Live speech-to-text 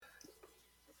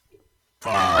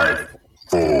5,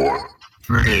 4,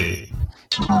 3,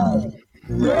 2,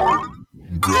 1,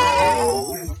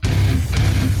 go!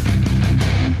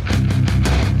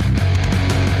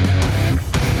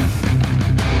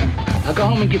 Now go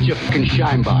home and get your fucking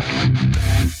shine box.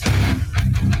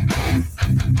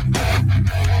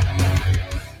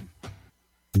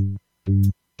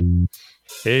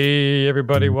 Hey,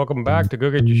 everybody. Welcome back to Go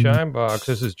Get Your Shine Box.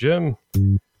 This is Jim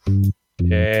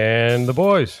and the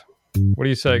boys. What do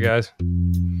you say, guys?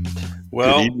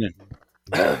 Well, Good evening.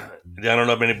 I don't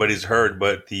know if anybody's heard,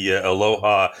 but the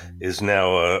Aloha is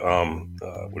now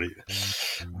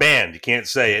banned. You can't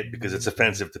say it because it's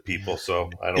offensive to people. So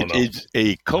I don't know. It's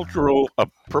a cultural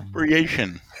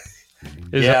appropriation,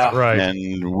 Is Yeah. that right?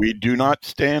 and we do not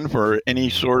stand for any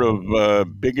sort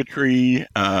of bigotry,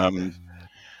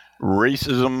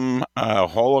 racism,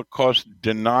 Holocaust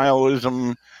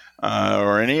denialism,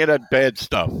 or any of that bad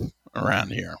stuff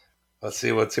around here. Let's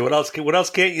see. What else? What else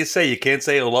can't you say? You can't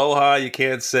say aloha. You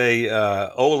can't say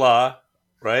hola.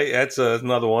 Right? That's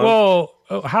another one. Well,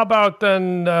 how about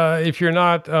then if you're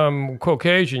not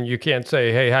Caucasian, you can't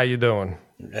say, hey, how you doing?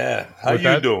 Yeah. How With you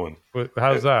that- doing?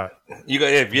 How's that? You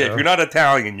got if you're not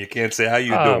Italian, you can't say how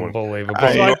you doing. Unbelievable.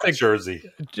 From So I North think Jersey.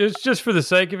 just for the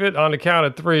sake of it, on the count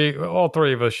of three, all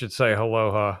three of us should say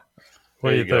aloha. What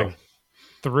There do you you go. think?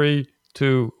 3,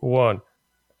 2, 1.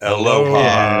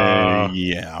 Aloha.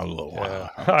 Yeah,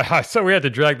 aloha. So we had to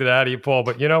drag that out of you, Paul.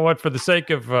 But you know what? For the sake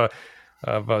of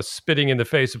spitting in the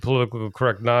face of politically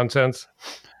correct nonsense,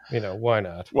 why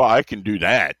not? Well, I can do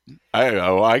that.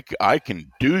 I can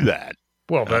do that.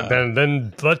 Well,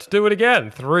 then let's do it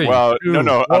again. 3. Well, 2,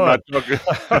 no, I'm 1. not talking.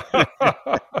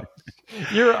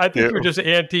 I think you're just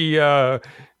anti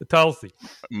Tulsi.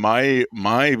 my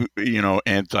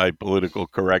anti-political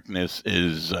correctness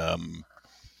is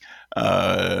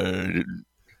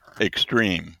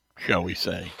extreme, shall we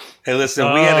say. Hey,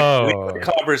 listen, we had a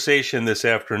conversation this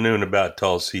afternoon about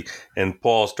Tulsi, and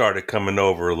Paul started coming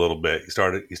over a little bit. He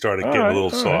started getting a little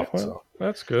soft. Well, So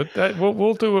that's good.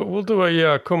 We'll do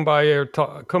a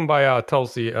kumbaya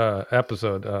Tulsi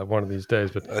episode one of these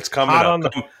days. But it's coming Hot up, on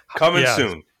the- coming Yeah.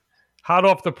 soon. hot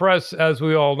off the press, as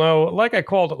we all know, like I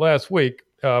called it last week,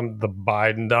 the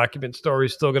Biden document story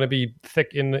is still going to be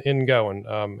thick in going,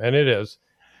 and it is.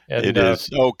 And, It is.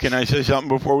 Oh, can I say something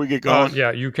before we get going?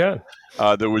 yeah, you can.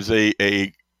 There was a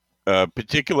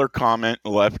particular comment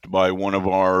left by one of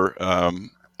our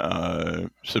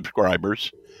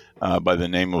subscribers by the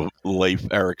name of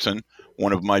Leif Erikson,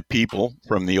 one of my people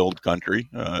from the old country,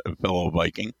 a fellow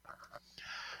Viking,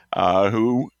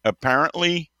 who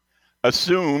apparently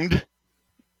assumed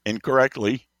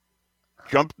incorrectly,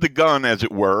 jumped the gun, as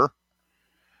it were,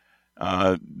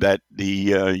 that the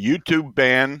YouTube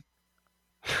ban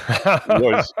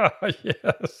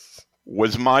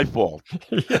was my fault.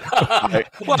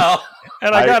 Well,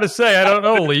 And I got to say, I don't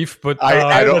know, Leaf, but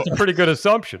I don't- that's a pretty good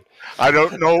assumption. I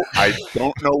don't know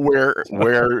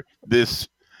where this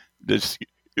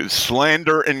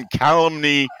slander and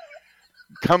calumny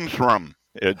comes from.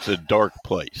 It's a dark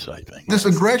place, I think. This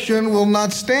aggression will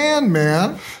not stand,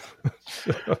 man.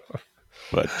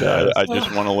 But I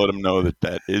just want to let them know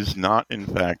that is not, in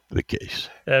fact, the case.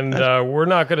 And we're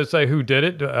not going to say who did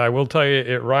it. I will tell you,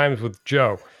 it rhymes with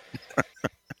Joe.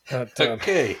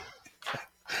 okay,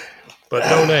 But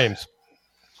no names.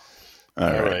 All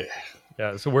all right. right.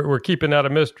 Yeah, so we're keeping that a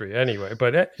mystery anyway.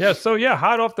 But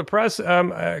hot off the press,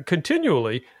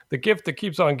 continually, the gift that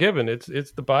keeps on giving. It's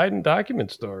the Biden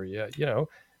document story.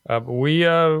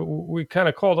 We kind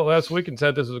of called it last week and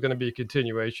said this was going to be a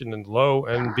continuation, and lo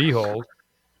and behold,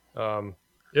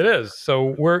 it is.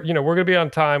 So we're going to be on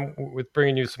time with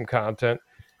bringing you some content,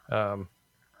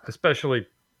 especially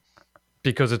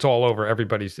because it's all over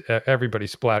everybody's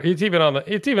splatter. It's even on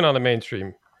the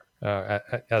mainstream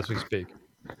as we speak.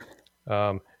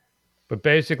 But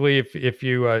basically, if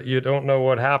you don't know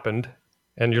what happened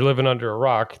and you're living under a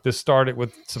rock, this started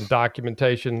with some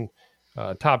documentation,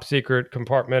 top secret,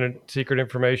 compartmented secret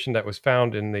information that was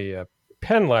found in the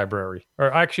Penn Library,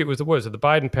 or actually it was the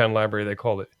Biden Penn Library they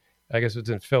called it. I guess it was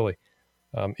in Philly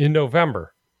in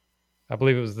November. I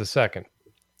believe it was the 2nd.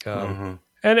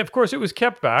 And of course, it was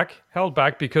held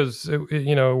back because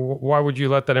why would you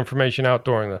let that information out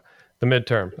during the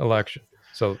midterm election?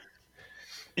 So.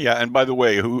 Yeah, and by the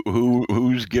way,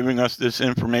 who's giving us this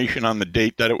information on the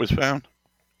date that it was found?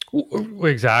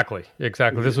 Exactly.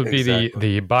 This would be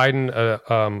the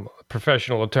Biden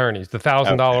professional attorneys, the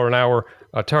 $1,000 an hour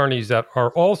attorneys that are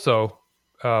also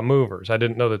movers. I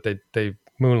didn't know that they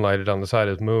moonlighted on the side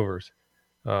as movers.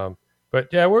 But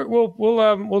yeah,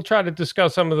 we'll try to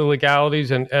discuss some of the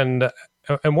legalities and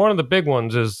one of the big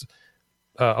ones is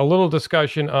a little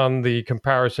discussion on the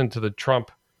comparison to the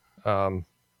Trump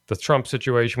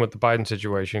situation with the Biden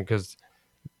situation, because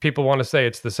people want to say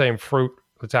it's the same fruit.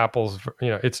 It's apples.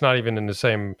 It's not even in the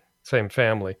same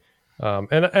family.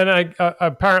 And I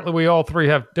apparently we all three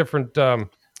have different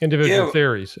individual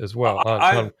theories as well.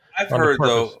 I've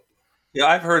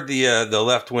heard the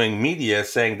left-wing media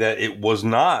saying that it was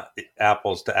not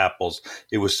apples to apples.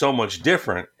 It was so much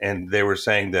different, and they were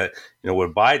saying that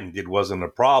what Biden did wasn't a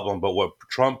problem, but what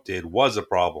Trump did was a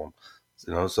problem.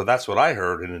 So that's what I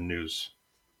heard in the news.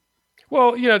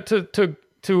 Well, to get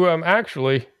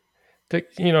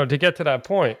to that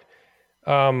point,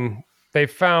 they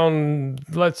found,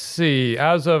 let's see,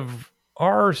 as of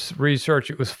our research,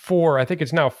 it was 4. I think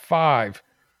it's now 5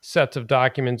 sets of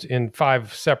documents in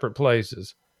 5 separate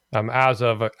places. As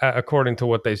of according to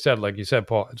what they said, like you said,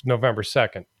 Paul, it's November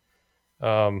 2nd.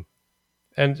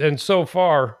 And so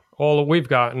far, all that we've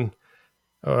gotten,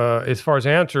 as far as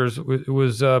answers,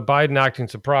 was Biden acting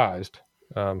surprised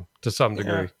to some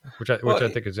degree, which I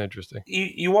think is interesting.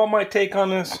 You want my take on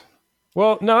this?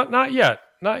 Well, not yet.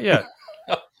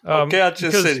 Okay, I'll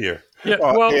just sit here. Yeah,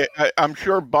 I'm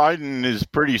sure Biden is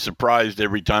pretty surprised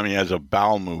every time he has a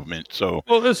bowel movement. So,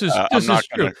 this is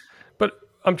true. But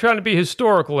I'm trying to be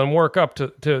historical and work up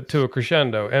to a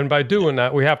crescendo, and by doing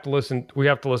that, we have to listen. We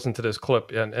have to listen to this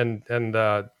clip, and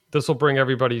this will bring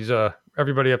everybody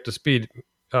up to speed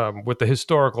with the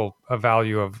historical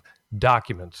value of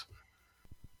documents.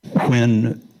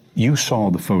 When you saw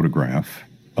the photograph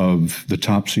of the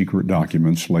top secret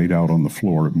documents laid out on the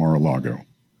floor at Mar-a-Lago,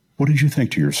 what did you think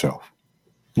to yourself,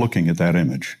 looking at that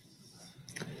image?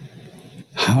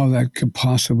 How that could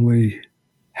possibly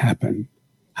happen,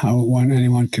 how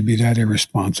anyone could be that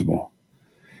irresponsible.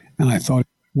 And I thought,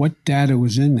 what data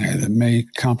was in there that may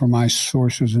compromise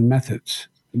sources and methods?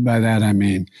 By that, I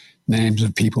mean names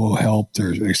of people who helped,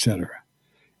 or et cetera.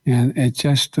 And it's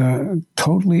just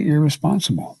totally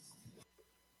irresponsible.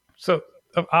 So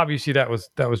obviously that was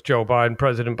Joe Biden,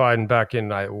 President Biden, back in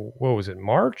what was it,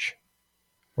 March?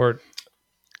 Or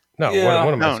no? Yeah.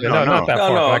 What am I saying? No, not that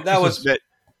far back. That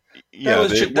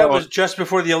was just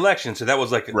before the election, so that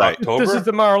was like October. This is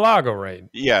the Mar-a-Lago raid.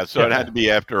 Yeah, so it had to be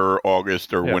after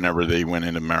August or whenever they went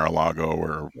into Mar-a-Lago,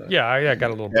 or I got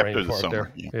a little brain fart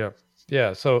there.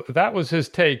 Yeah. So that was his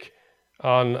take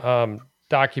on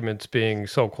documents being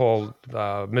so-called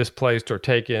misplaced or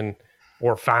taken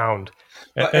or found.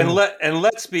 And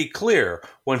let's be clear,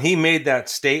 when he made that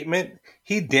statement,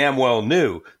 he damn well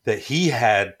knew that he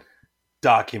had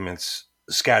documents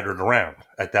scattered around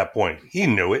at that point. He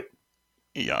knew it.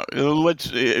 Yeah,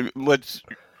 let's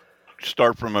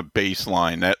start from a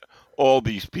baseline that all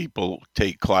these people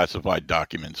take classified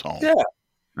documents home. Yeah.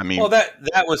 I mean, well,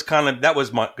 that was going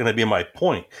to be my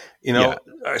point.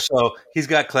 So he's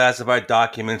got classified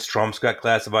documents. Trump's got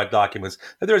classified documents.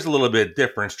 There's a little bit of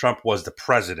difference. Trump was the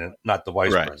president, not the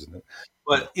vice president.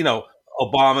 But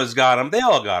Obama's got them. They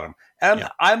all got them. And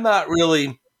I'm not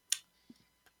really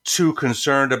too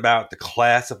concerned about the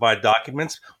classified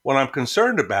documents. What I'm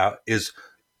concerned about is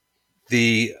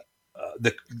I'm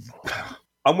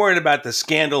worried about the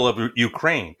scandal of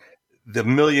Ukraine. The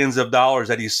millions of dollars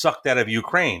that he sucked out of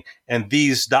Ukraine, and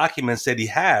these documents that he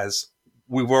has,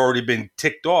 we've already been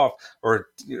ticked off, or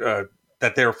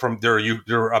that they're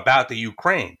about the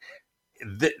Ukraine.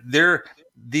 The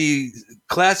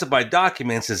classified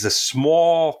documents is a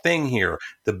small thing here.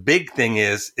 The big thing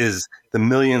is the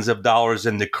millions of dollars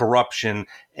and the corruption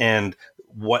and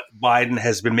what Biden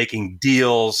has been making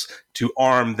deals to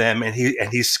arm them, and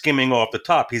he's skimming off the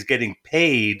top. He's getting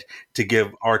paid to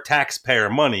give our taxpayer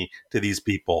money to these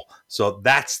people. So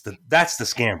that's the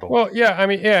scandal. Well,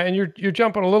 and you're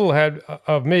jumping a little ahead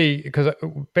of me, because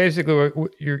basically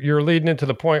you're leading into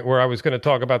the point where I was going to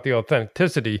talk about the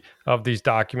authenticity of these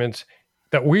documents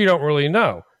that we don't really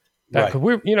know. That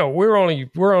we're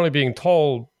only being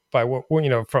told by what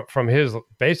from his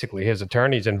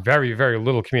attorneys, and very, very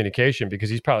little communication, because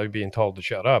he's probably being told to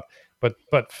shut up. But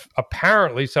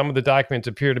apparently some of the documents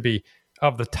appear to be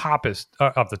of the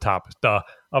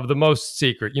most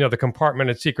secret, the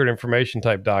compartmented secret information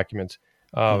type documents.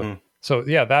 So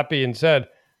that being said,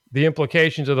 the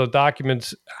implications of those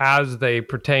documents as they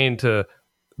pertain to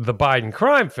the Biden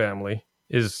crime family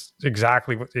is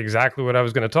exactly what I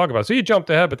was going to talk about. So you jumped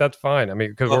ahead, but that's fine. I mean,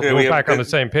 because we're back on the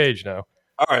same page now.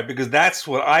 All right, because that's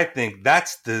what I think.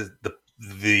 That's the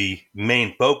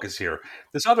main focus here.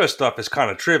 This other stuff is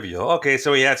kind of trivial. Okay,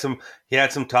 so he had some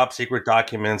top secret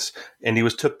documents, and he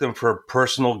took them for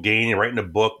personal gain, writing a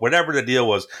book, whatever the deal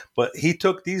was. But he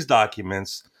took these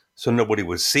documents so nobody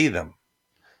would see them.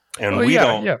 And we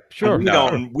don't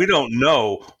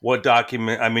know what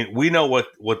document. I mean, we know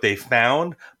what they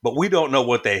found, but we don't know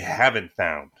what they haven't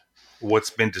found, what's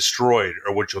been destroyed,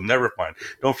 or what you'll never find.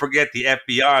 Don't forget, the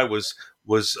FBI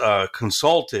was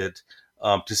consulted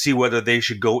to see whether they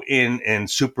should go in and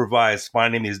supervise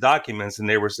finding these documents, and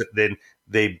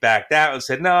they backed out and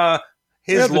said, "Nah."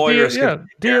 His lawyers,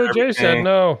 DOJ said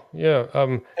no. Yeah,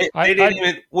 they didn't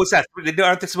even. What's that?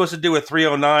 Aren't they supposed to do a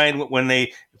 309 when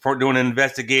they for doing an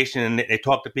investigation and they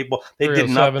talk to people? They did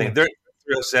nothing. They're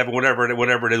 307, whatever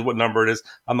it is, what number it is.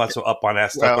 I'm not so up on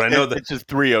that stuff, but I know that it's just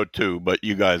 302. But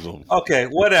you guys will. Okay,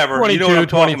 whatever. 22, you know what I'm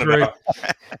talking 23. about.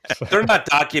 They're not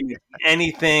documenting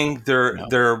anything.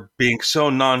 They're being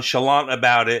so nonchalant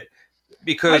about it.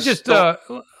 Because it's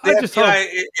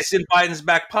in Biden's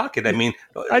back pocket. I mean,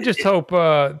 I just hope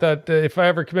that if I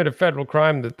ever commit a federal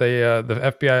crime, that the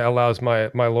FBI allows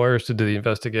my lawyers to do the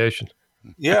investigation.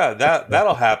 Yeah,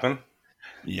 that'll happen.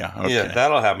 Yeah, okay. Yeah,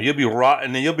 that'll happen. You'll be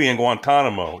rotten, and you'll be in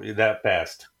Guantanamo that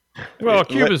fast. Well,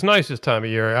 Cuba's nice this time of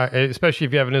year, especially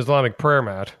if you have an Islamic prayer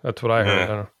mat. That's what I heard.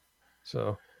 Yeah.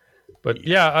 So, but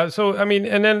yeah. So I mean,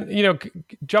 and then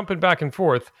jumping back and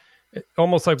forth.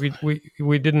 Almost like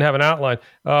we didn't have an outline.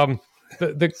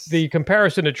 The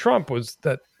comparison to Trump was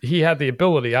that he had the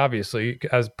ability, obviously,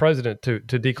 as president, to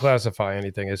declassify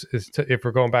anything. If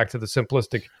we're going back to the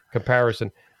simplistic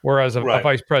comparison, whereas a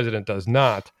vice president does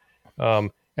not.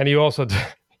 And he also,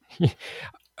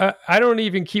 I don't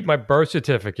even keep my birth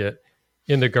certificate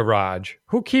in the garage.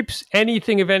 Who keeps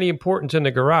anything of any importance in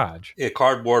the garage? Yeah,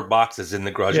 cardboard boxes in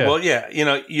the garage. Yeah. Well, yeah,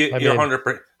 you're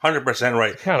 100%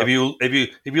 right.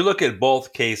 If you look at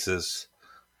both cases,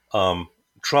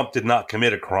 Trump did not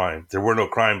commit a crime. There were no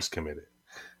crimes committed.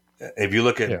 If you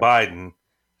look at Biden,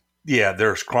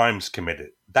 there's crimes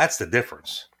committed. That's the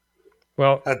difference.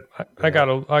 Well, I got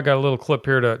a little clip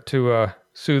here to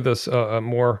soothe us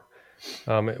more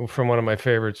from one of my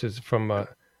favorites. It's from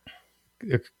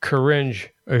Karine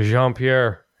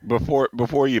Jean-Pierre.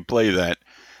 Before you play that,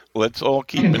 let's all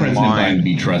keep in President mind Biden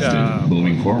be trusted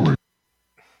moving forward.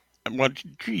 Well,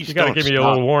 geez, you got to give me a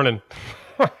little warning.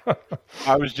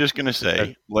 I was just going to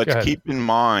say, let's keep in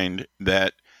mind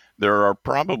that there are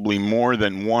probably more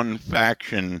than one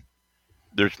faction.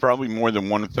 There's probably more than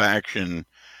one faction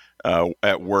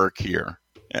at work here.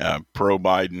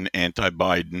 Pro-Biden,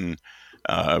 anti-Biden,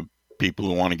 people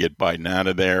who want to get Biden out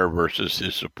of there versus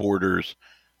his supporters.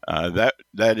 That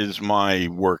is my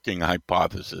working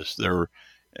hypothesis. They're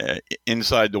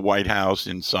inside the White House,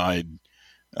 inside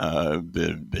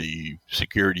the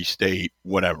security state,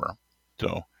 whatever.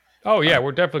 So,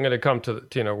 we're definitely going to come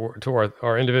to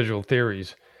our individual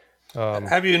theories.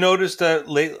 Have you noticed that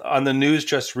late on the news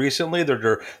just recently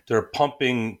they're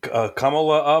pumping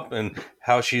Kamala up and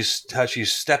how she's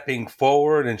stepping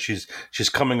forward and she's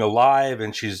coming alive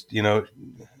and she's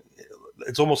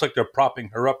it's almost like they're propping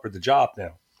her up for the job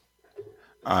now.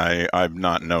 I've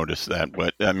not noticed that,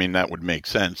 but I mean that would make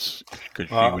sense because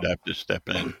she would have to step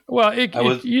in. Well,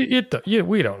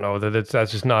 we don't know that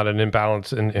that's just not an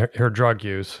imbalance in her drug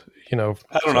use. I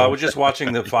don't know. I was just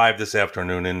watching the 5 this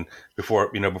afternoon, and before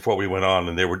we went on,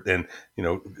 and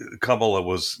Kamala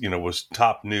was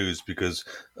top news because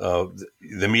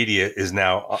the media is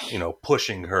now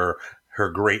pushing her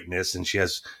greatness, and she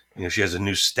has a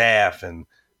new staff, and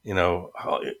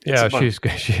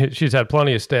she's had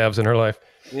plenty of staffs in her life.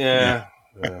 Yeah.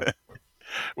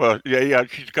 Well,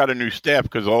 she's got a new staff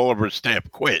because all of her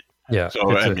staff quit. Yeah. So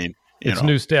it's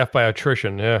new staff by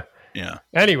attrition. Yeah. Yeah.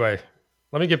 Anyway.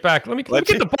 Let me get back. Let me get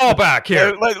the ball back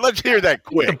here. Let's hear that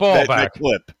quick. Get the ball back. That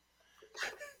clip.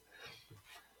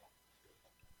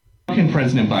 How can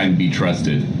President Biden be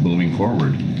trusted moving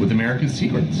forward with America's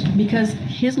secrets? Because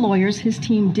his lawyers, his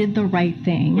team did the right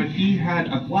thing. But he had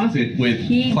a closet with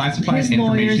classified his information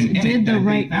lawyers did the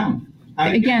right thing.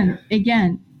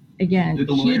 Again.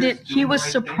 He was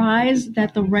surprised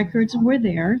that the records were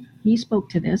there. He spoke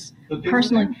to this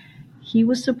personally. He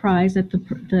was surprised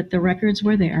that the records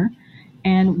were there.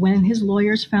 And when his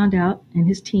lawyers found out and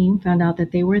his team found out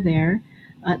that they were there,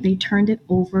 they turned it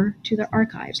over to the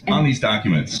archives. On these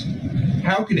documents,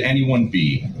 how could anyone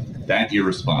be that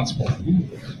irresponsible?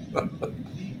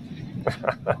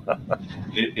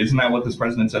 Isn't that what this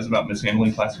president says about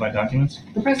mishandling classified documents?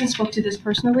 The president spoke to this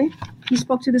personally. He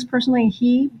spoke to this personally.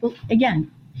 He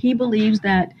believes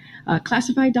that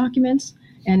classified documents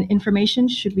and information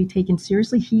should be taken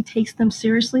seriously. He takes them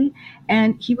seriously,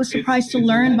 and he was surprised to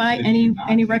learn by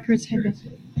any records had been.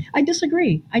 I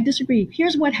disagree.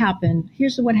 Here's what happened.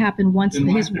 Once Then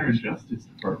why his is there a Justice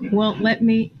Department? Well, let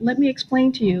me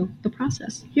explain to you the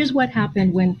process. Here's what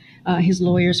happened when his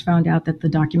lawyers found out that the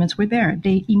documents were there.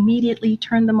 They immediately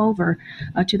turned them over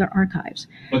to the archives.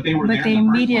 But they were there they in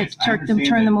the first immediately place. I understand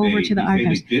turned them that over to the you say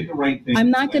archives. They did the right thing, I'm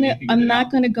not so gonna they can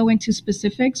get it out. go into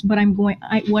specifics, but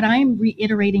what I'm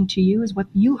reiterating to you is what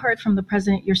you heard from the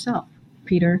president yourself,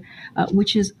 Peter,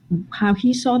 which is how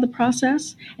he saw the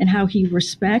process and how he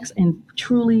respects and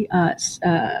truly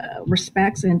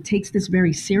respects and takes this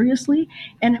very seriously.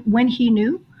 And when he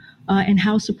knew, and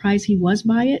how surprised he was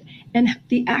by it, and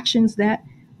the actions that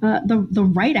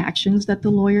the right actions that the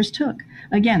lawyers took.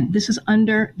 Again, this is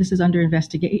under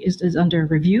investigation, is under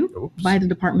review by the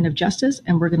Department of Justice,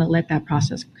 and we're going to let that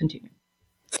process continue.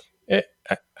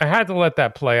 I had to let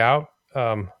that play out.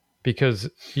 Because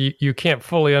you can't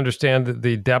fully understand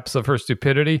the depths of her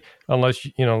stupidity unless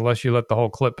you let the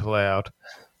whole clip play out.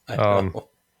 I'll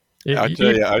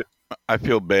tell you, I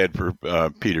feel bad for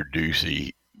Peter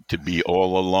Doocy to be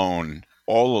all alone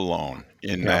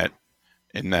in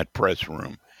that press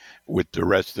room with the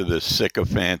rest of the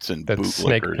sycophants and that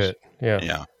snake bootlickers. pit.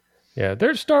 Yeah.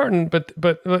 They're starting, but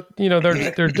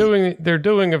they're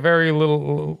doing a very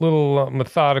little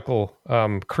methodical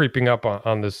creeping up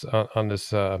on this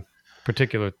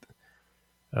particular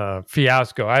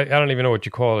fiasco. I don't even know what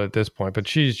you call it at this point, but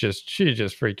she's just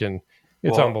freaking.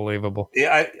 It's unbelievable.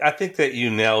 Yeah, I think that you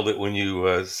nailed it when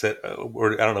you said,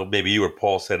 or I don't know, maybe you or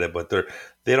Paul said it, but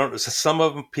they don't. Some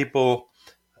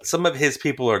of his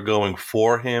people are going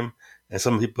for him, and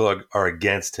some people are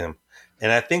against him,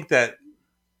 and I think that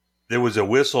there was a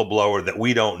whistleblower that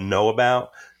we don't know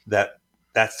about.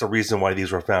 That's the reason why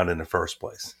these were found in the first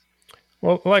place.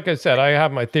 Well, like I said, I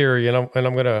have my theory, and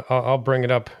I'll bring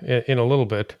it up in a little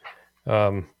bit.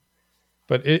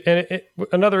 But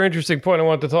another interesting point I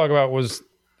wanted to talk about was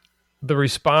the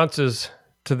responses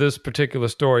to this particular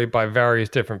story by various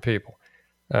different people.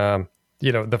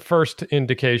 The first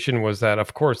indication was that,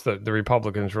 of course, the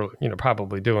Republicans were,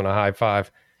 probably doing a high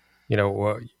five,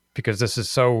 because this is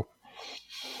so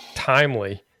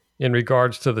timely in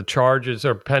regards to the charges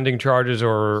or pending charges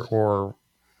or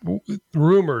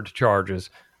rumored charges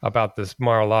about this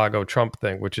Mar-a-Lago Trump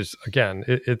thing, which is, again,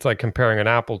 it's like comparing an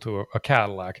apple to a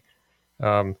Cadillac.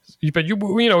 But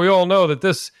we all know that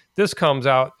this comes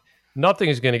out, nothing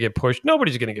is going to get pushed.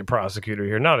 Nobody's going to get prosecuted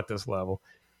here, not at this level.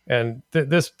 And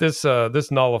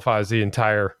this nullifies the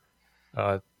entire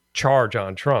charge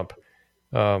on Trump,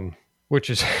 which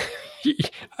is,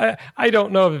 I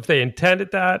don't know if they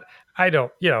intended that. I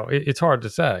don't, it's hard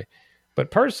to say. But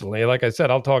personally, like I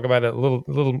said, I'll talk about it a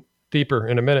little deeper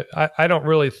in a minute. I don't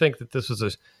really think that this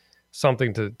was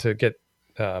something to get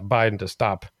Biden to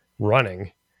stop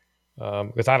running,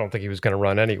 because I don't think he was going to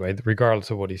run anyway, regardless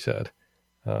of what he said.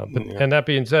 And that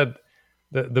being said,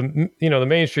 the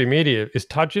mainstream media is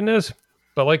touching this,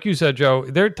 but like you said, Joe,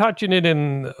 they're touching it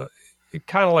in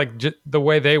kind of like the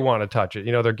way they want to touch it.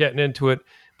 They're getting into it,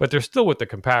 but they're still with the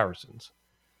comparisons.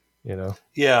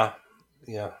 Yeah.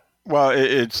 Well,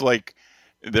 it's like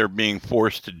they're being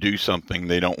forced to do something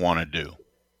they don't want to do.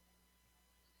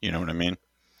 You know what I mean?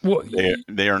 Well,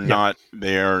 they are not.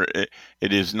 They are.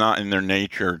 It is not in their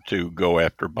nature to go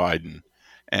after Biden,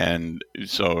 and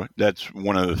so that's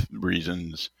one of the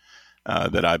reasons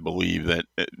that I believe that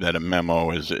a memo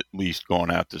is at least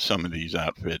going out to some of these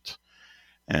outfits,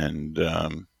 and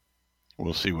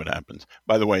we'll see what happens.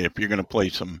 By the way, if you're going to play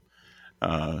some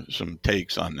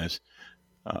takes on this,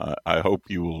 I hope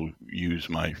you will use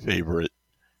my favorite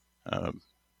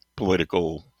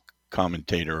political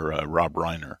commentator, Rob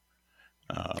Reiner.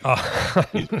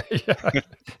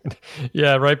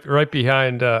 Right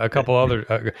behind a couple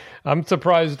other. I'm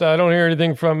surprised I don't hear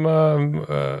anything from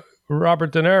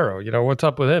Robert De Niro. What's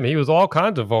up with him? He was all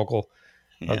kinds of vocal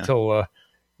until.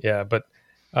 But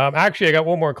actually, I got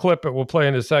one more clip that we'll play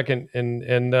in a second.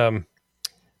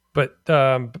 But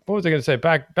what was I going to say?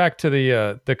 Back to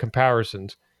the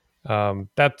comparisons.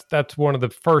 That's one of the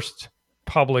first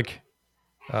public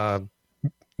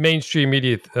mainstream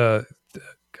media,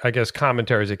 I guess,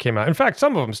 commentaries that came out. In fact,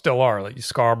 some of them still are, like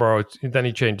Scarborough. Then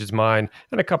he changed his mind,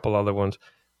 and a couple other ones.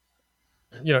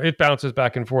 It bounces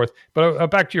back and forth. But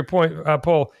back to your point,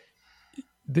 Paul.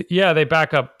 They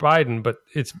back up Biden, but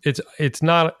it's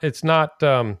not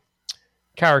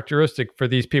characteristic for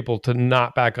these people to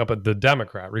not back up the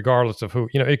Democrat, regardless of who.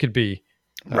 It could be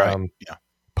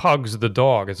Pugs the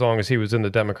dog, as long as he was in the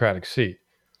Democratic seat.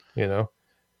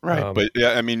 Right, but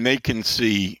I mean, they can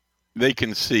see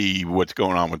what's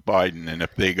going on with Biden, and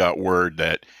if they got word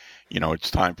that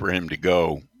it's time for him to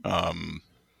go,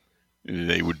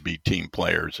 they would be team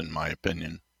players, in my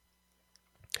opinion.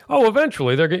 Oh,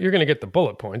 eventually you're going to get the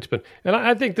bullet points, and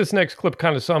I think this next clip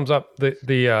kind of sums up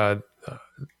the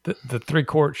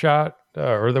 3-court shot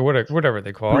or the whatever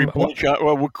they call it. 3-point shot.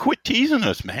 Well, quit teasing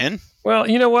us, man. Well,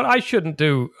 you know what? I shouldn't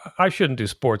do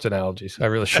sports analogies. I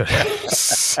really shouldn't.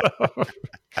 So,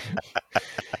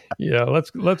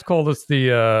 let's call this the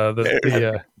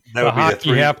hockey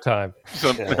halftime.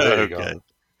 Okay.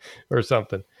 Or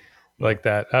something like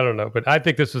that. I don't know, but I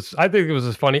think it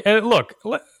was funny. And look,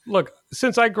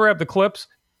 since I grabbed the clips,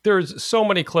 there's so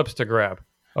many clips to grab.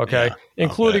 Okay,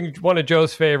 including one of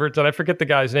Joe's favorites, and I forget the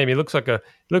guy's name. He looks like a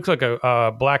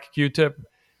black Q-tip.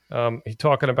 He's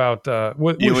talking about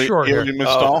with short hair.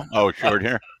 Short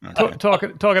hair. Okay.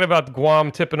 Talking about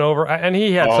Guam tipping over, and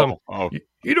he had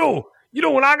You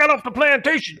know, when I got off the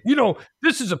plantation,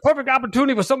 this is a perfect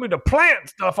opportunity for somebody to plant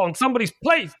stuff on somebody's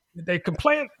place. You can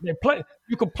plant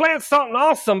something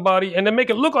on somebody and then make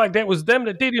it look like that was them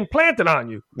that they didn't plant it on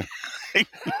you. I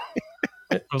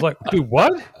was like, dude,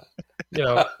 what?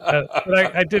 But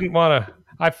I didn't want to.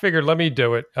 I figured, let me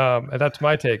do it. And that's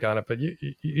my take on it. But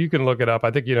you can look it up.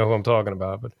 I think you know who I'm talking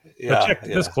about. But check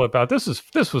this clip out.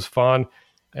 This was fun,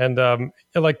 and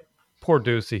like poor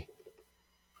Ducey.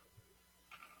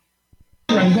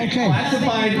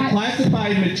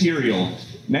 Classified material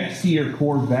next to your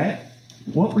Corvette.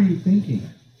 What were you thinking?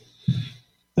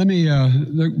 Let me.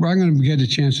 I'm going to get a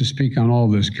chance to speak on all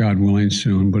this, God willing,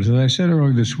 soon. But as I said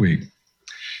earlier this week,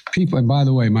 people. And by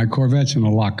the way, my Corvette's in a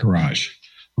locked garage.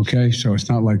 Okay, so it's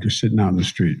not like you're sitting out in the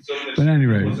street. But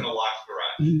anyway, was in a locked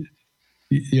garage.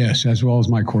 Yes, as well as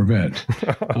my Corvette.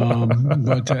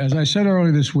 But as I said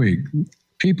earlier this week,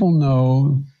 people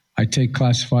know I take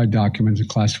classified documents and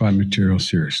classified material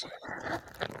seriously.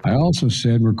 I also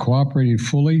said we're cooperating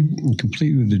fully and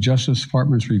completely with the Justice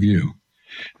Department's review.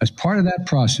 As part of that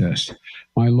process,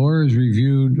 my lawyers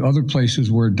reviewed other places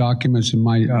where documents from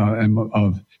my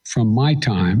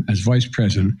time as vice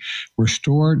president were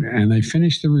stored, and they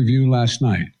finished the review last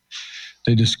night.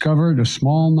 They discovered a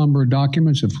small number of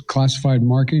documents of classified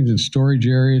markings in storage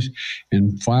areas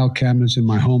and file cabinets in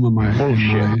my home and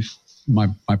my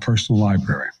personal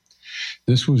library.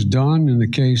 This was done in the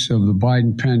case of the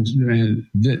Biden Penn.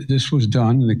 This was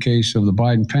done in the case of the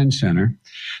Biden Penn Center.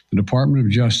 The Department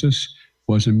of Justice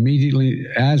was immediately,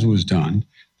 as was done,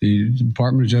 the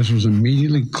Department of Justice was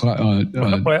immediately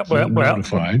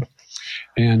notified,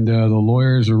 and the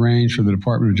lawyers arranged for the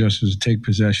Department of Justice to take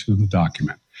possession of the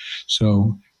document.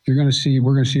 So we're going to see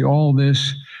all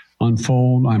this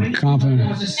unfold. I'm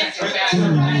confident.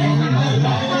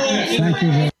 Thank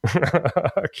you.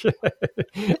 Okay.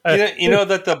 You know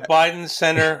that the Biden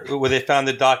Center, where they found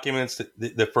the documents,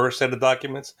 the first set of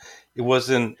documents, it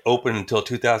wasn't open until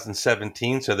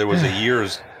 2017. So there was a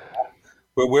year's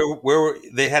where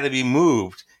they had to be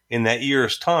moved in that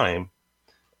year's time.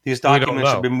 These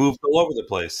documents have been moved all over the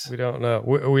place. We don't know.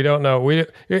 We don't know.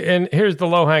 And here's the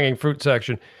low-hanging fruit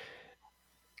section.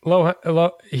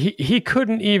 He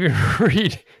couldn't even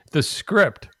read the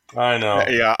script. I know.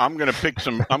 Yeah, I'm gonna pick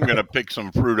some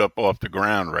fruit up off the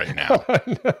ground right now.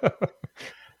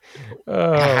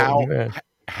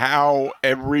 How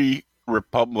every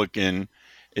Republican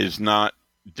is not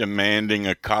demanding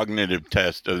a cognitive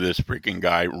test of this freaking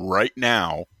guy right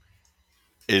now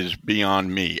is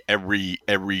beyond me. Every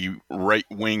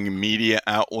right-wing media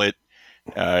outlet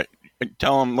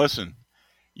tell him, listen,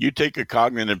 you take a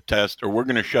cognitive test or we're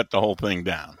going to shut the whole thing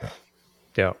down.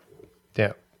 Yeah.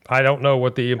 I don't know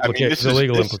what the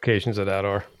legal implications of that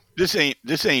are. This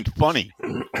ain't funny.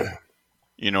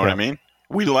 You know what I mean?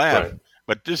 We laugh,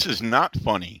 but this is not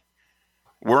funny.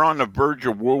 We're on the verge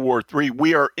of World War III.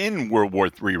 We are in World War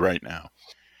III right now.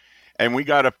 And we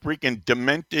got a freaking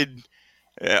demented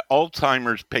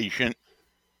Alzheimer's patient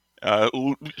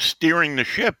steering the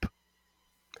ship,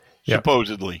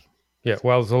 supposedly. Yeah,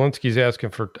 well, Zelensky's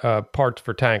asking for parts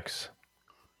for tanks.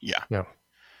 Yeah.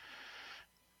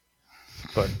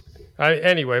 But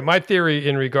anyway, my theory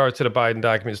in regards to the Biden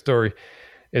document story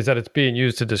is that it's being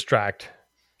used to distract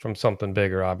from something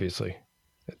bigger, obviously.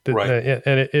 Right.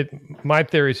 And my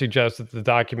theory suggests that the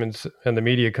documents and the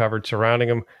media coverage surrounding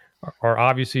them are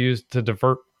obviously used to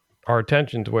divert our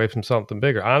attention away from something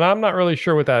bigger. And I'm not really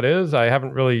sure what that is. I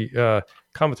haven't really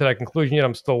come to that conclusion yet.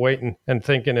 I'm still waiting and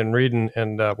thinking and reading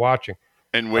and watching.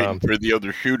 And waiting for the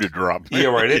other shoe to drop. Yeah,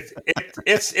 right.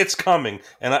 It's coming,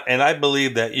 and I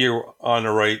believe that you're on the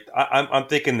right. I'm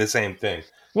thinking the same thing.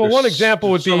 Well, one example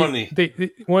would be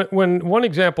one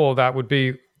example of that would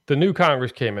be the new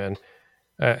Congress came in,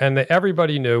 and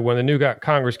everybody knew when the new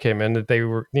Congress came in that they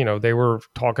were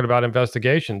talking about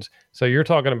investigations. So you're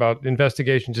talking about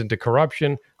investigations into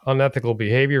corruption, unethical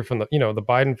behavior from the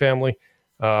Biden family.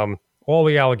 all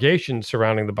the allegations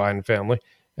surrounding the Biden family.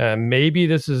 Maybe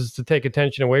this is to take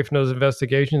attention away from those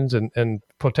investigations and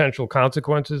potential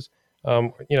consequences,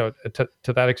 to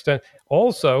that extent.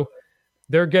 Also,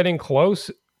 they're getting close.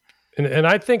 And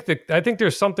I think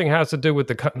there's something has to do with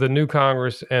the new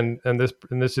Congress and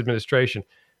this administration,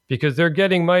 because they're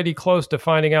getting mighty close to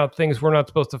finding out things we're not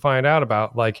supposed to find out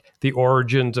about, like the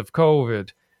origins of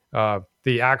COVID,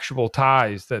 the actual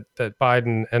ties that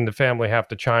Biden and the family have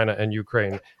to China and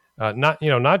Ukraine.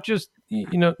 Not just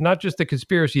the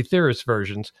conspiracy theorist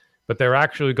versions, but they're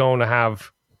actually going to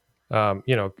have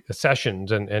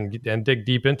sessions and dig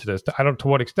deep into this. To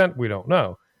what extent we don't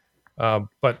know.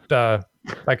 But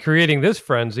by creating this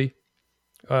frenzy,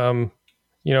 all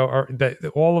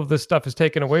of this stuff is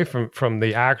taken away from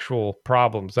the actual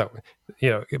problems that,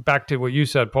 back to what you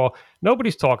said, Paul,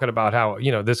 nobody's talking about how,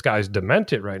 this guy's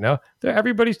demented right now.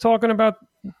 Everybody's talking about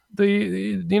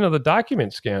the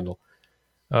document scandal.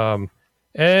 And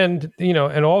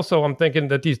also I'm thinking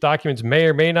that these documents may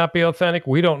or may not be authentic.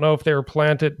 We don't know if they were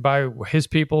planted by his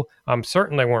people. I'm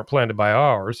certain they weren't planted by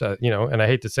ours, and I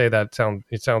hate to say that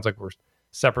it sounds like we're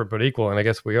separate but equal, and I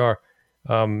guess we are.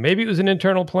 Maybe it was an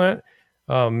internal plant.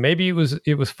 Maybe it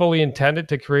was fully intended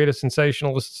to create a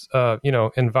sensationalist,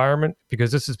 environment,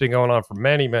 because this has been going on for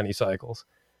many, many cycles.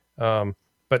 But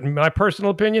in my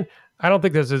personal opinion, I don't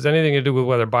think this has anything to do with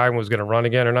whether Biden was going to run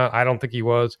again or not. I don't think he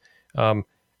was.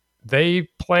 They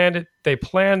planned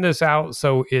this out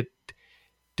so it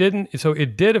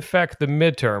did affect the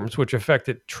midterms, which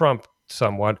affected Trump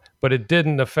somewhat, but it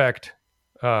didn't affect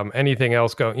anything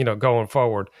else going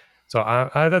forward. So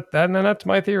that's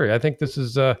my theory. I think this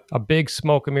is a big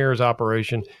smoke and mirrors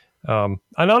operation. And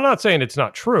I'm not saying it's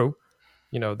not true.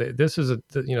 This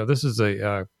is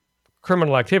a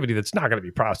criminal activity that's not going to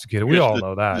be prosecuted. We all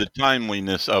know that. The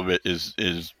timeliness of it is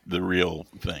the real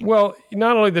thing. Well,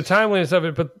 not only the timeliness of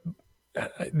it, but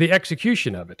the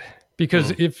execution of it.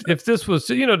 Because if this was,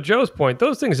 Joe's point,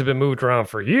 those things have been moved around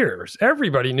for years.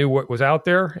 Everybody knew what was out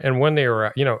there and when they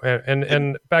were,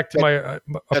 and back to my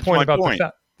point about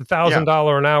the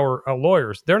 $1,000 an hour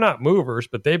lawyers. They're not movers,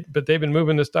 but they've been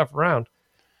moving this stuff around,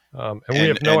 and we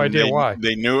have no idea why.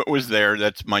 They knew it was there.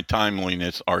 That's my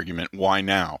timeliness argument. Why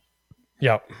now?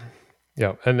 Yeah,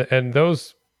 and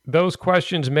those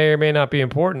questions may or may not be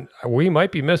important. We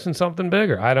might be missing something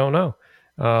bigger. I don't know.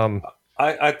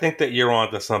 I think that you're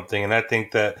onto something, and I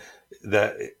think that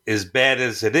as bad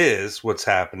as it is, what's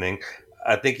happening,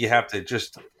 I think you have to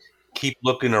just keep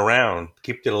looking around,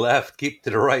 keep to the left, keep to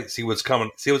the right, see what's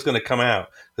coming, see what's going to come out,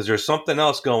 because there's something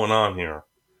else going on here,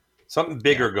 something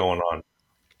bigger going on.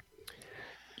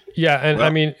 Yeah, and I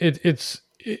mean it's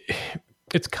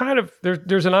kind of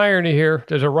there's an irony here.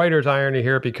 There's a writer's irony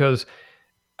here, because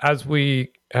as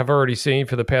we have already seen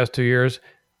for the past 2 years,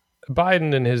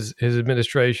 Biden and his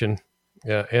administration,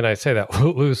 and I say that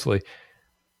loosely,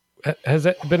 has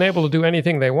been able to do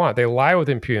anything they want. They lie with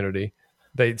impunity.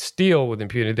 They steal with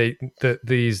impunity.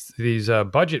 These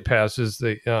budget passes,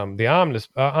 the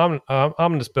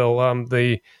omnibus bill,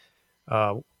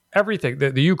 everything,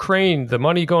 the Ukraine, the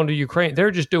money going to Ukraine,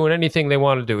 they're just doing anything they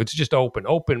want to do. It's just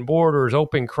open borders,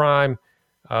 open crime,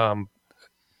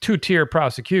 two-tier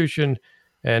prosecution,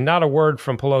 and not a word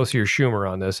from Pelosi or Schumer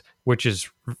on this, which is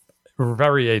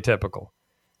very atypical.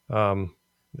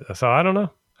 So I don't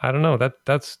know.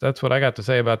 That's what I got to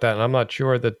say about that. And I'm not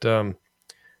sure that,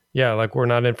 we're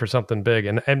not in for something big.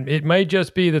 And it may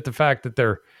just be that the fact that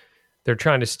they're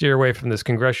trying to steer away from this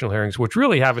congressional hearings, which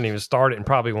really haven't even started and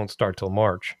probably won't start till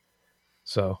March.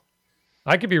 So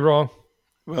I could be wrong.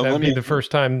 Well, that'd be the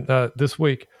first time this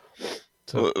week.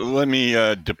 So let me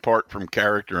depart from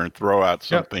character and throw out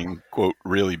something, quote,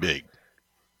 really big.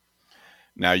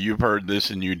 Now, you've heard this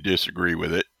and you disagree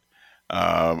with it.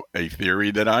 A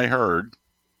theory that I heard,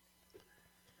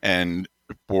 and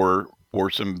for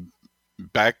some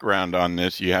background on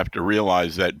this, you have to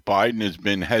realize that Biden has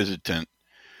been hesitant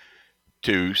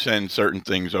to send certain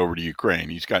things over to Ukraine.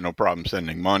 He's got no problem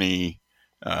sending money,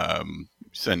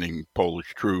 sending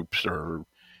Polish troops, or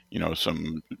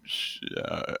some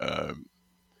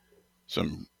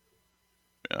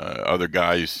other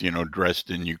guys dressed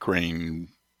in Ukraine,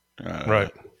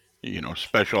 right?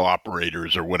 Special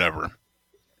operators or whatever,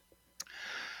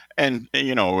 and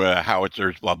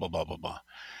howitzers, blah blah blah blah blah.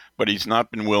 But he's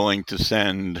not been willing to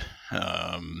send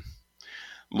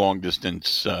long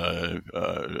distance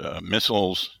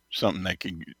missiles, something that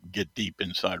can get deep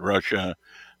inside Russia,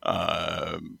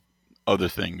 other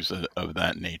things of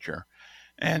that nature.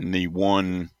 And the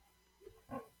one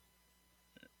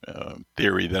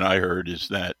theory that I heard is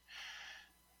that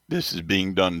this is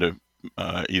being done to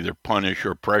either punish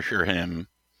or pressure him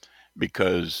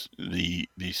because the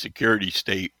security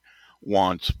state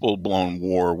wants full-blown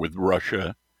war with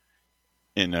Russia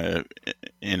in a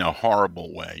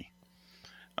horrible way.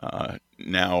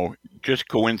 Now, just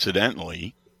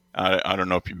coincidentally, I don't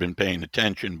know if you've been paying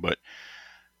attention, but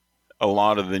a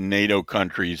lot of the NATO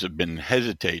countries have been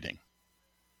hesitating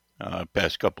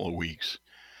past couple of weeks.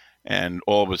 And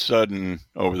all of a sudden,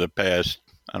 over the past,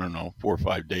 4 or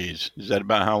 5 days, is that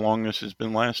about how long this has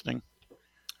been lasting?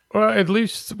 Well, at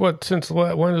least, since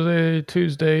Wednesday,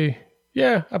 Tuesday?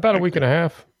 Yeah, about a week and a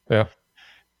half. Yeah.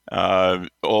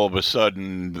 All of a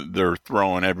sudden, they're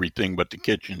throwing everything but the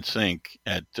kitchen sink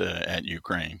at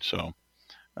Ukraine. So,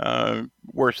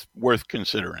 worth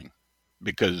considering,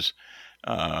 because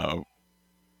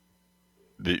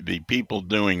the people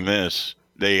doing this,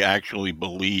 they actually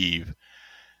believe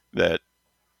that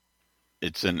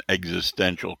it's an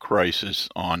existential crisis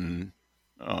on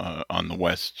the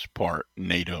West's part,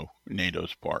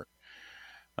 NATO's part,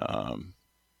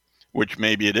 which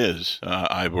maybe it is.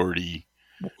 I've already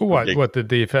what the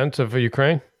defense of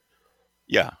Ukraine?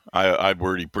 Yeah, I've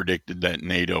already predicted that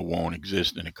NATO won't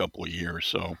exist in a couple of years,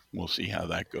 so we'll see how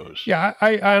that goes. Yeah,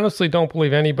 I honestly don't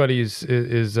believe anybody is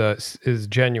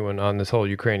genuine on this whole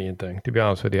Ukrainian thing. To be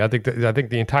honest with you, I think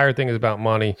the entire thing is about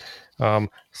money.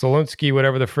 Zelensky,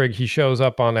 whatever the frig, he shows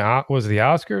up on the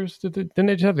Oscars? Didn't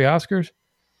they just have the Oscars?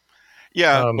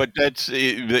 Yeah, but that's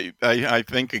I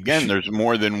think again, there's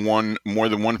more than one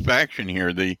faction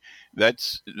here.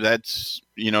 That's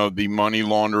the money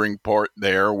laundering part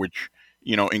there, which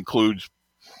includes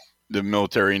the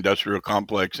military industrial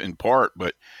complex in part,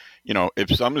 but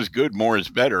if some is good, more is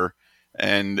better.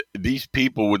 And these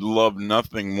people would love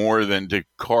nothing more than to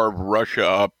carve Russia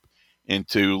up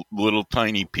into little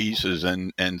tiny pieces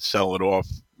and sell it off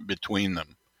between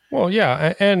them. Well,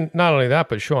 yeah. And not only that,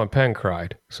 but Sean Penn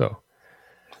cried. So,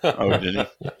 oh, did he?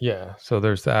 Yeah. So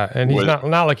there's that. And he's not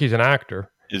like he's an actor.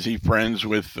 Is he friends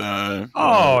with? Yeah, him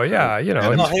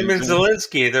and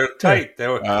Zelensky, they're tight.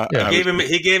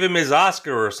 He gave him his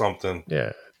Oscar or something.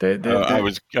 Yeah, I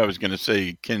was going to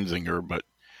say Kinzinger, but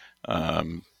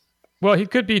well, he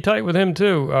could be tight with him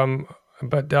too.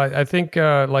 But I think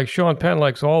like Sean Penn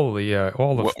likes all of the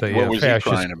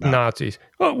fascist Nazis.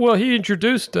 Well, he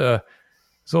introduced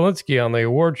Zelensky on the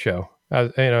award show.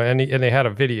 And they had a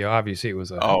video. Obviously, it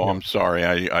was. I'm sorry.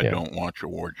 I don't watch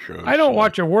award shows. I don't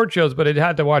watch award shows, but it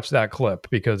had to watch that clip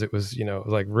because it was,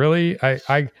 like really.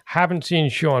 I haven't seen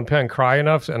Sean Penn cry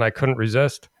enough, and I couldn't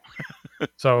resist.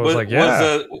 So I was like,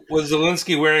 yeah. Was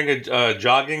Zelensky wearing a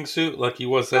jogging suit like he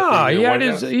was? He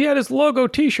had his logo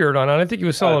T-shirt on. And I think he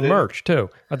was selling merch too.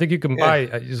 I think you can buy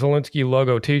Zelensky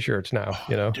logo T-shirts now.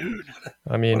 Dude.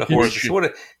 I mean, he's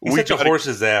such a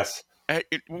horse's ass.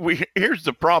 Here's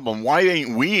the problem. Why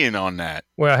ain't we in on that?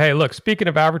 Well, hey, look, speaking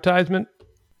of advertisement,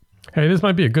 hey, this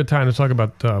might be a good time to talk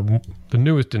about the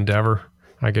newest endeavor,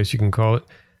 I guess you can call it,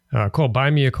 called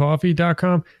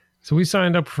buymeacoffee.com. So we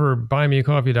signed up for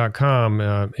buymeacoffee.com,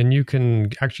 and you can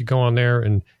actually go on there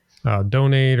and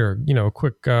donate or, a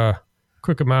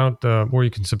quick amount, or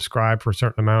you can subscribe for a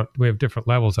certain amount. We have different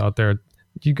levels out there.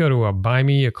 You go to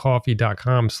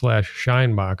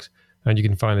buymeacoffee.com/shinebox. And you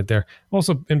can find it there.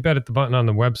 Also embedded the button on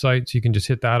the website, so you can just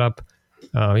hit that up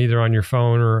either on your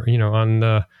phone or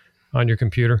on your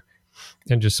computer,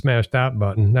 and just smash that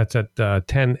button. That's at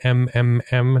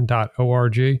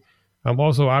 10mmm.org.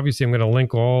 Also, obviously, I'm going to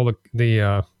link all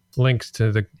the links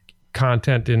to the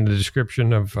content in the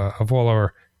description of all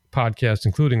our podcasts,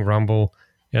 including Rumble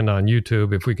and on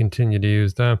YouTube, if we continue to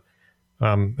use them.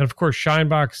 And of course,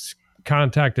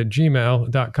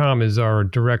 shineboxcontact@gmail.com is our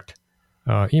direct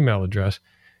email address.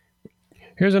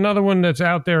 Here's another one that's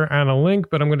out there on a link,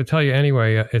 but I'm going to tell you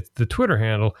anyway. It's the Twitter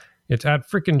handle. It's at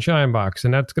frickin' Shinebox,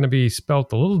 and that's going to be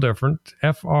spelt a little different.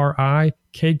 FRIKKEN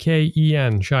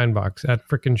Shinebox, at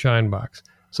frickin' Shinebox.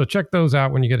 So check those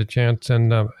out when you get a chance.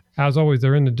 And as always,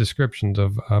 they're in the descriptions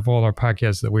of all our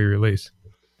podcasts that we release.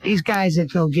 These guys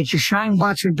that go get your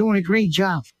Shinebox are doing a great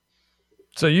job.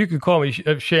 So you could call me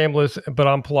shameless, but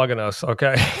I'm plugging us,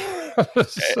 okay?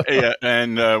 Yeah,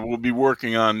 and we'll be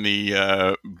working on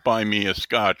the Buy Me a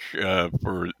Scotch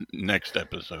for next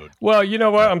episode. Well, you know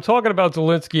what? I'm talking about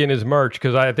Zelensky and his merch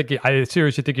because I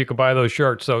seriously think you can buy those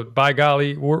shirts. So by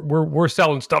golly, we're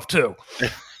selling stuff too.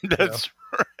 That's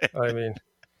right. I mean,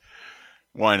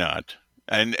 why not?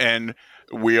 And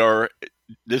we are.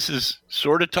 This is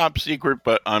sort of top secret,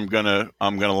 but I'm gonna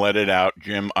let it out,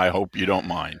 Jim. I hope you don't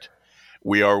mind.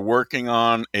 We are working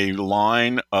on a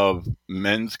line of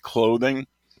men's clothing.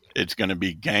 It's going to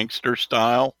be gangster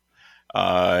style,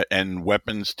 and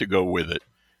weapons to go with it.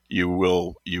 You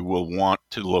will want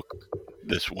to look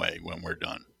this way when we're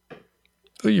done.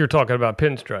 You're talking about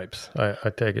pinstripes. I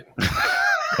take it.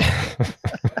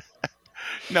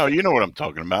 No, you know what I'm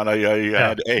talking about. I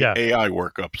had AI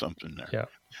work up something there. Yeah.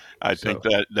 I think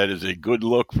that is a good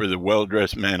look for the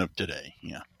well-dressed man of today.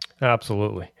 Yeah.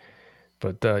 Absolutely.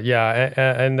 But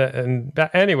and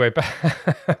that, anyway,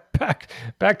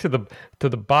 back to the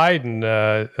Biden.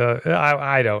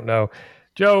 I don't know,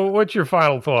 Joe. What's your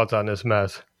final thoughts on this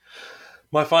mess?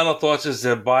 My final thoughts is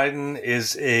that Biden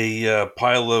is a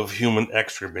pile of human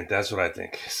excrement. That's what I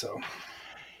think. So,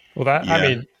 well,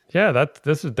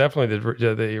 this is definitely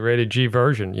the rated G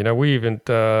version. You know, we even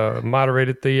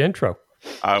moderated the intro.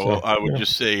 I would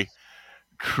just say,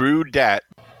 true dat.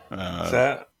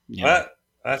 I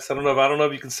don't know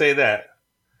if you can say that.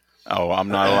 Oh, I'm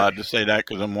not allowed to say that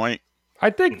because I'm white. I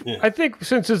think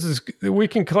since this is, we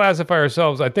can classify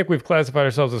ourselves. I think we've classified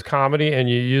ourselves as comedy, and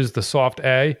you use the soft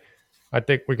A. I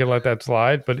think we can let that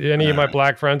slide. But any of my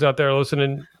black friends out there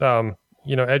listening,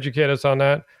 educate us on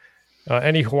that.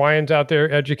 Any Hawaiians out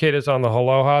there, educate us on the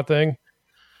aloha thing.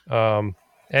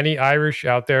 Any Irish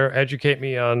out there, educate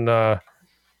me on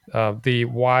the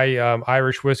why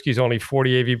Irish whiskey is only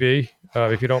 40 ABV,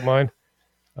 if you don't mind.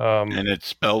 And it's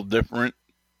spelled different.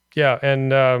 Yeah,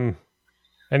 and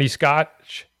any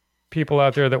Scotch people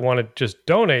out there that want to just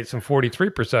donate some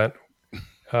 43%,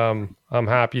 I'm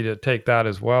happy to take that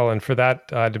as well. And for that,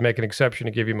 I had to make an exception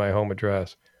to give you my home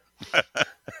address.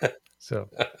 So,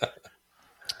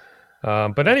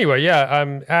 but anyway,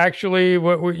 I'm actually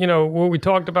what we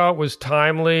talked about was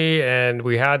timely, and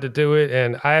we had to do it.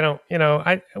 And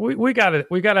we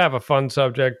gotta have a fun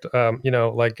subject,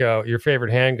 like your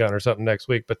favorite handgun or something next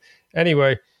week. But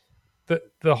anyway,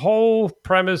 the whole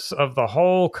premise of the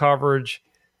whole coverage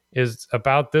is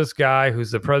about this guy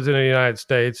who's the president of the United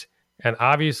States. And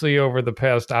obviously over the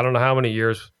past, I don't know how many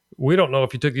years, we don't know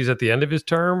if he took these at the end of his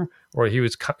term or he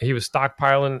was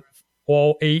stockpiling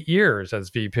all 8 years as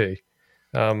VP.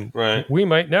 Right. We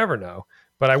might never know.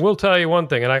 But I will tell you one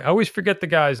thing, and I always forget the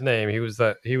guy's name. He was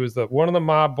the one of the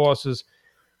mob bosses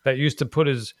that used to put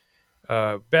his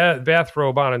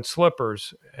bathrobe on and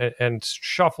slippers and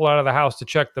shuffle out of the house to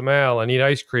check the mail and eat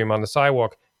ice cream on the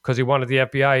sidewalk because he wanted the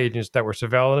FBI agents that were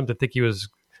surveilling him to think he was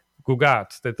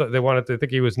Gugat. They wanted to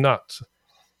think he was nuts.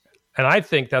 And I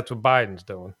think that's what Biden's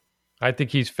doing. I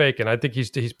think he's faking. I think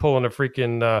he's pulling a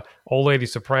freaking old lady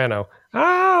soprano.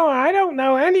 Oh, I don't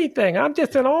know anything. I'm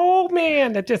just an old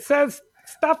man that just says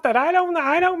stuff that I don't know.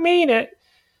 I don't mean it.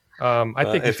 I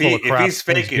think he's full of crap. If he's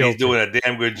faking, he's doing a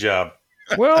damn good job.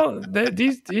 Well,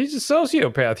 he's a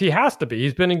sociopath. He has to be.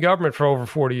 He's been in government for over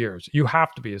 40 years. You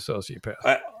have to be a sociopath.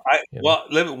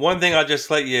 One thing I'll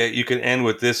just let you can end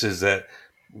with this is that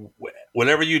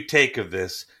whatever you take of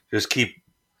this, just keep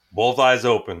both eyes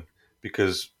open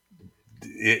because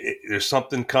there's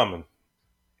something coming.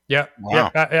 Yeah.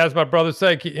 Wow. Yeah. As my brother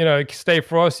said, stay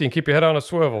frosty and keep your head on a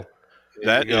swivel.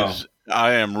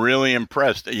 I am really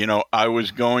impressed. I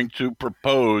was going to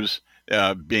propose,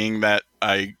 being that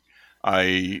I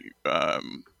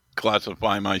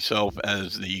classify myself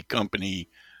as the company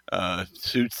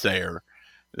soothsayer,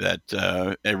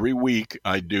 that every week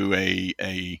I do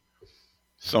a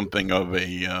something of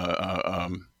a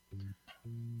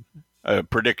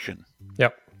prediction.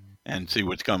 Yep. And see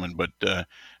what's coming. But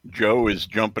Joe is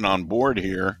jumping on board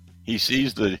here. He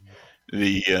sees the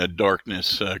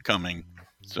darkness coming.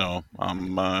 So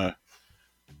I'm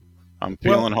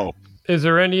feeling hope. Is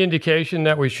there any indication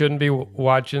that we shouldn't be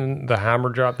watching the hammer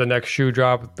drop, the next shoe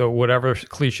drop, the whatever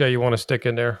cliche you want to stick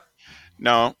in there?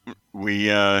 No,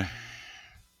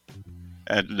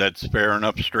 that's fair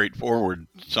enough, straightforward.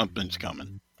 Something's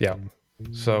coming. Yeah.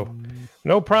 So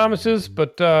no promises,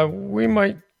 but we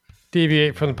might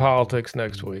deviate from the politics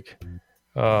next week.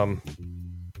 Let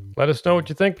us know what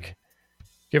you think.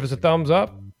 Give us a thumbs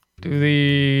up. Do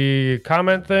the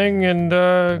comment thing and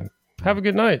have a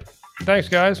good night. Thanks,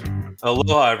 guys.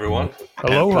 Aloha, everyone.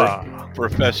 Aloha.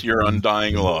 Profess your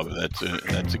undying love.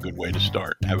 That's a good way to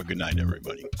start. Have a good night,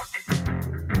 everybody.